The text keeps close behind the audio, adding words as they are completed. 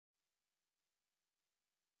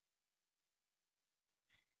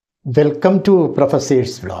Welcome to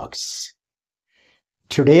Professor's Vlogs.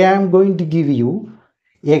 Today I am going to give you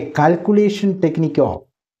a calculation technique of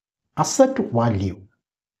asset value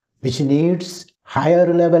which needs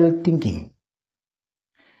higher level thinking.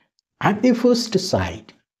 At the first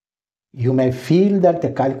sight, you may feel that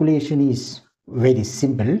the calculation is very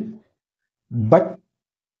simple, but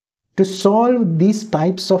to solve these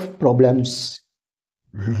types of problems,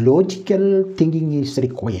 logical thinking is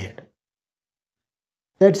required.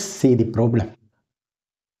 Let's see the problem.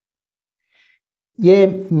 A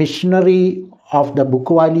machinery of the book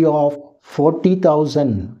value of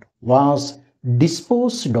 40,000 was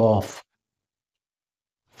disposed of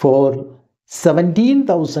for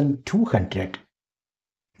 17,200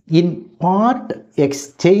 in part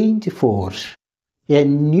exchange for a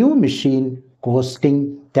new machine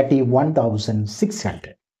costing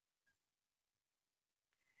 31,600.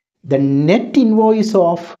 The net invoice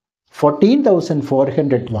of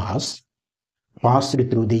 14,400 was passed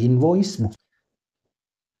through the invoice book.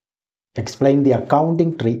 Explain the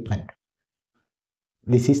accounting treatment.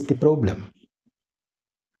 This is the problem.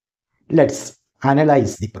 Let's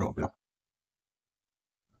analyze the problem.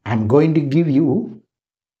 I'm going to give you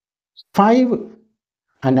 5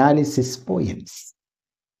 analysis points.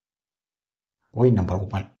 Point number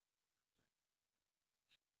 1.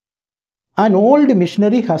 An old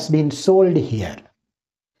machinery has been sold here.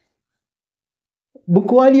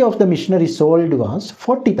 Book value of the machinery sold was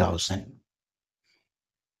 40,000.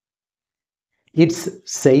 Its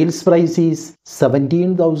sales price is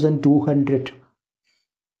 17,200.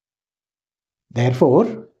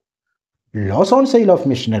 Therefore, loss on sale of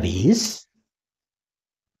machinery is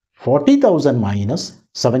 40,000 minus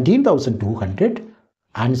 17,200.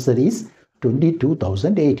 Answer is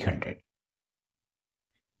 22,800.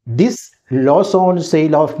 This loss on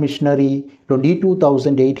sale of machinery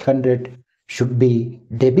 22,800 should be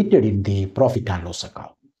debited in the profit and loss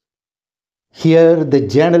account. Here the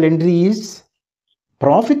journal entry is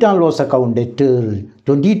profit and loss account debtor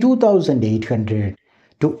 22,800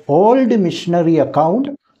 to old machinery account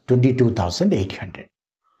 22,800.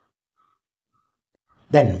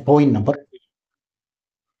 Then point number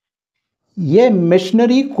 2. A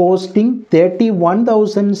machinery costing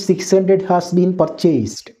 31,600 has been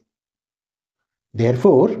purchased.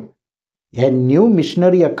 Therefore, a new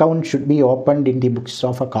machinery account should be opened in the books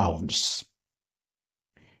of accounts.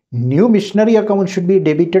 New machinery account should be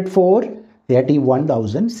debited for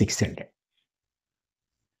 31,600.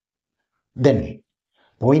 Then,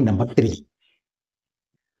 point number 3.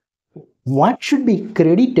 What should be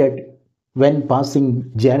credited when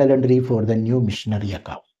passing journal entry for the new machinery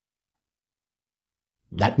account?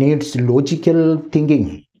 That needs logical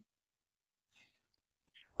thinking.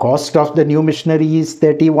 Cost of the new machinery is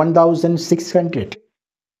 31,600.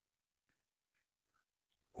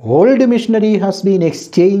 Old machinery has been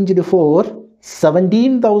exchanged for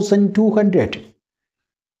 17,200.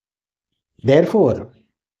 Therefore,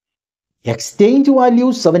 exchange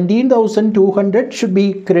value 17,200 should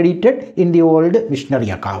be credited in the old machinery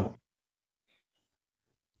account.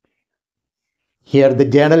 Here the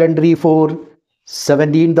journal entry for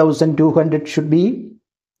 17,200 should be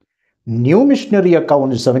new machinery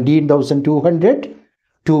account 17,200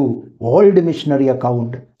 to old machinery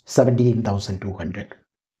account 17,200.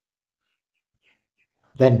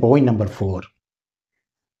 Then point number 4.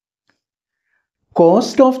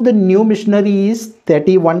 Cost of the new machinery is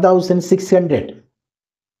 31,600.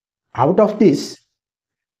 Out of this,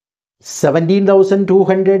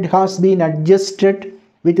 17,200 has been adjusted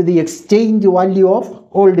with the exchange value of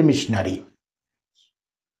old machinery.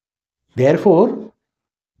 Therefore,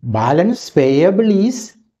 balance payable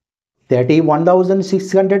is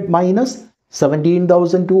 31,600 minus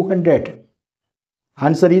 17,200.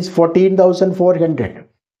 Answer is 14,400.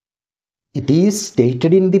 It is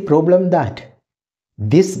stated in the problem that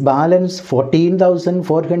this balance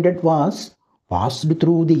 14,400 was passed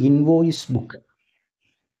through the invoice book.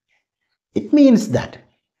 It means that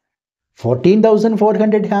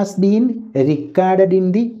 14,400 has been recorded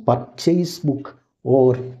in the purchase book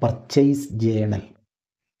or purchase journal.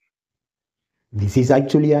 This is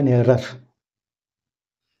actually an error.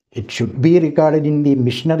 It should be recorded in the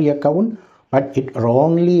machinery account, but it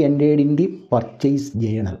wrongly entered in the purchase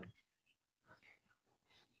journal.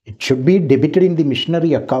 It should be debited in the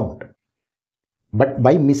machinery account, but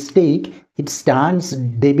by mistake it stands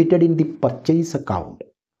debited in the purchase account.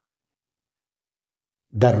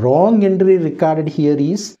 The wrong entry recorded here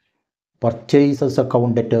is purchasers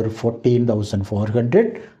account debtor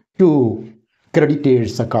 14,400 to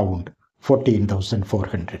creditors account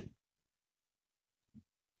 14,400.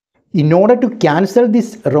 In order to cancel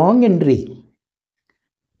this wrong entry,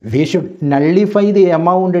 We should nullify the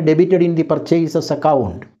amount debited in the purchases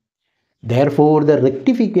account. Therefore, the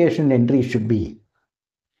rectification entry should be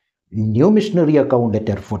new machinery account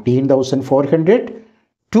debtor 14,400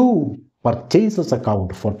 to purchases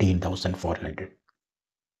account 14,400.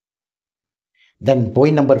 Then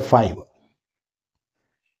point number 5.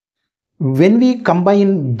 When we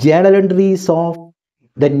combine journal entries of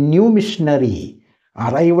the new machinery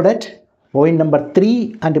arrived at point number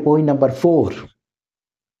 3 and point number 4,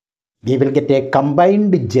 we will get a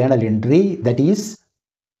combined journal entry, that is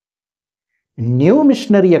new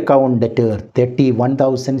machinery account debtor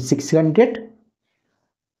 31,600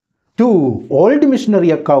 to old machinery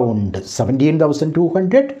account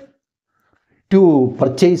 17,200 to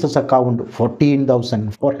purchases account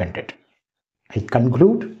 14,400. I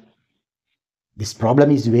conclude, this problem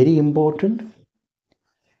is very important.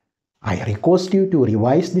 I request you to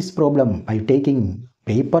revise this problem by taking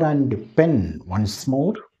paper and pen once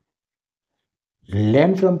more.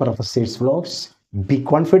 Learn from Professor's Vlogs. Be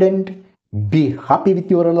confident. Be happy with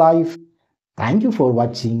your life. Thank you for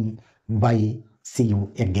watching. Bye. See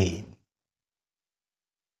you again.